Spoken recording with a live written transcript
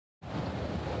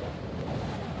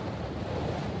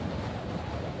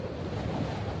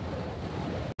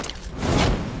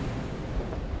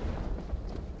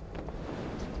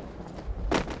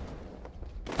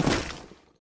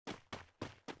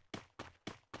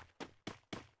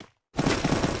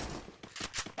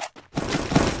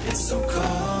It's so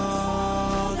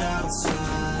cold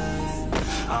outside,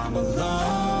 I'm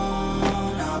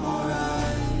alone, I'm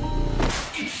alright.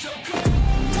 It's so cold.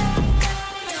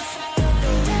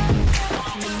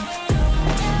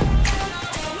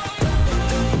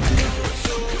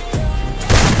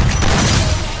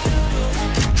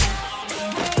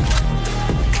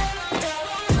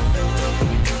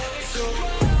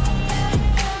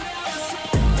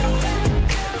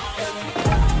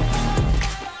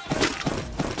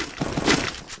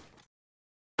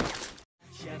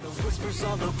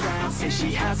 All around say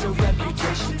she has a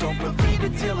reputation. Don't believe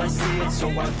it till I see it, so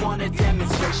I want a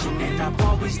demonstration. And I've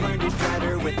always learned it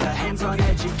better with a hands-on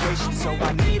education. So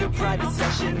I need a private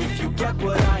session if you get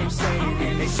what I am saying.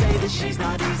 And they say that she's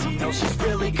not easy, no, she's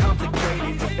really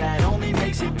complicated, but that only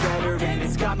makes it better. And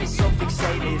it's got me so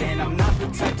fixated, and I'm not the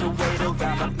type to wait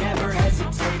around. I've never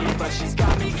hesitated, but she's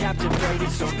got me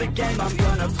captivated. So the game, I'm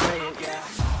gonna play it, yeah.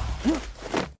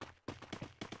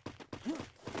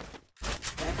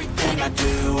 I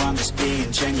do, I'm just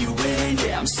being genuine.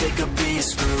 Yeah, I'm sick of being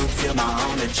screwed, feel my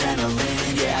own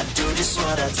adrenaline. Yeah, I do just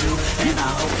what I do, and I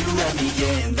hope you let me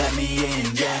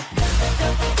in, yeah.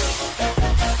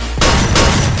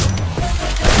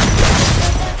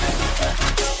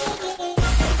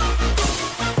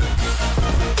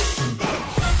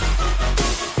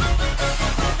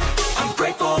 I'm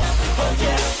grateful, oh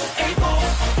yeah, able,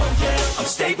 oh yeah, I'm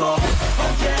stable,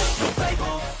 oh yeah, no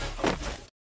label.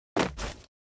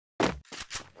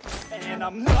 And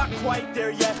I'm not quite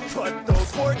there yet, but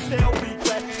those words they'll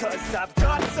regret, 'cause I've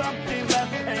got something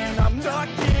left, and I'm not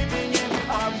giving in.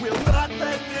 I will not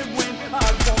let them win, I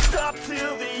won't stop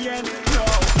till the end, no.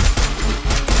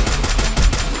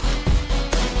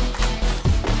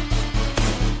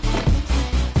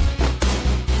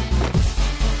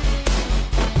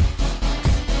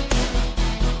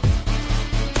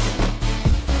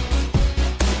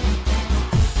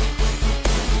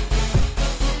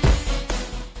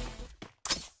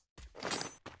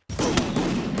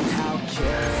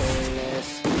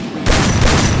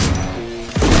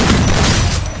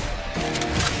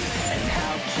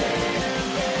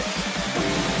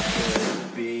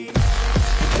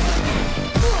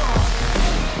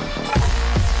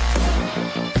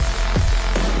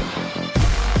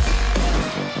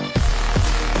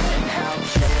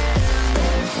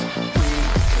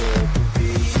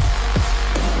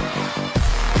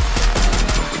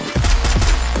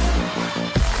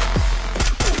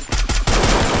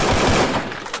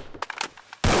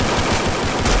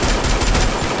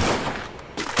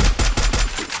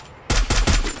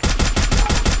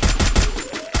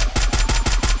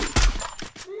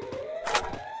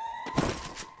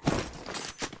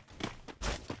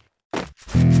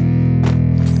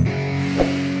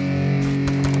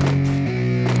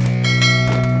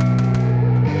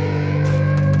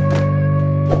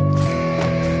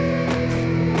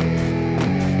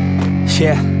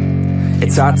 Yeah,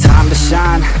 it's our time to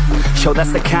shine. Show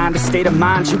that's the kind of state of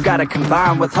mind you gotta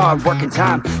combine with hard work and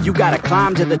time. You gotta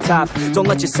climb to the top. Don't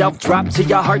let yourself drop till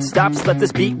your heart stops. Let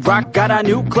this beat rock. Got a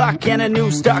new clock and a new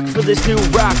stock for this new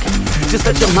rock. Just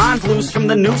let your mind loose from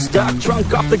the new stock.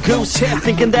 Drunk off the goose,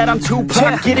 thinking that I'm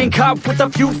Tupac. Getting caught with a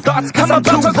few thoughts, cause I'm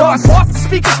about to go off. The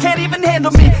speakers can't even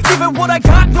handle me. Give it what I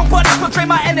got, nobody's gonna drain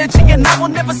my energy. And I will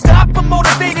never stop, I'm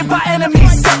motivated by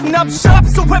enemies. Setting up shop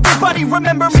so everybody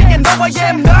remember me. And though I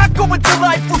am not going through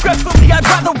life regretfully, I'd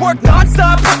rather work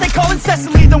non-stop, what they call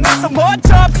incessantly, than work some odd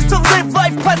job just to live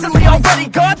life pleasantly. Already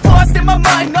got lost in my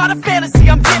mind, not a fantasy,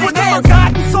 I'm getting ill.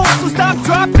 Forgotten souls, so stop,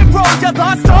 drop, and roll. You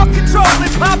lost all control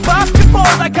and pop, and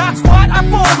fall. I got squat, I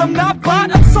fall, I'm not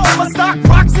bought, I'm sold. My stock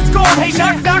rocks, it's gold. Hey,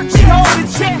 knock, knock, she holding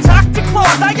shit, talk to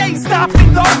close. I ain't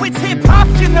stopping though, it's hip-hop,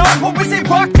 you know. Or is it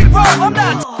rock and roll? I'm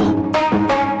not.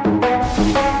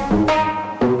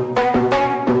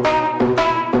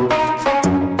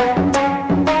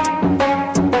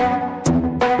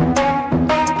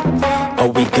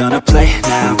 Gonna play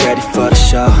now, ready for the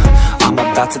show. I'm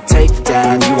about to take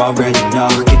down, you already know.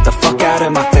 Get the fuck out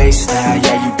of my face now,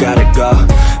 yeah, you gotta go.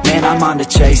 Man, I'm on the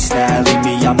chase now, leave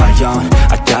me on my own.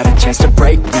 I got a chance to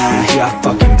break now, here I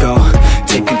fucking go.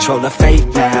 Take control of fate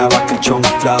now, I control my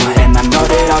flow. And I know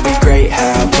that I'll be great,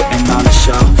 how putting on a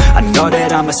show. I know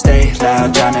that I'ma stay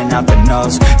loud, drowning out the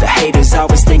noise. The haters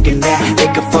always thinking that they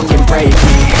could fucking break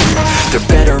me. They're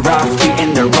better off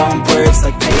eating their own words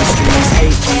like pastries.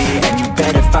 Hate me, and you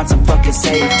better find some fucking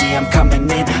safety. I'm coming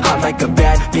in hot like a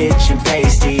bad bitch and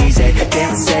pasties. They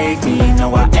can't save me,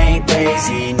 no I ain't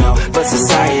lazy, no. But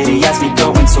society has me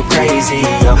going so crazy,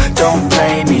 yo. Don't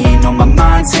blame me, no my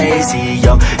mind's hazy,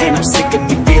 yo. And I'm sick of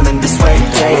me feeling this way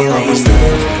daily. I'll always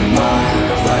live my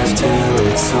life till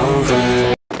it's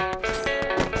over.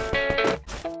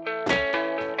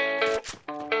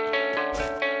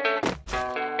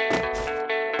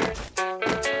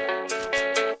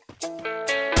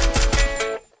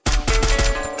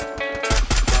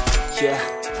 yeah.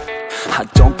 I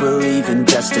don't believe in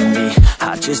destiny,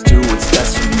 I just do what's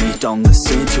best for me. Don't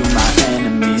listen to my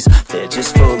enemies, they're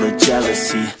just full of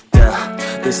jealousy. Yeah,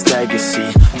 this legacy,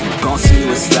 you gon' see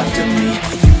what's left of me.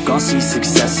 You gon' see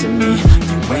success in me,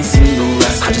 you ain't seen the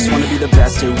rest of me. I just wanna be the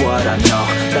best at what I know,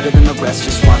 better than the rest,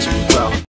 just watch me grow.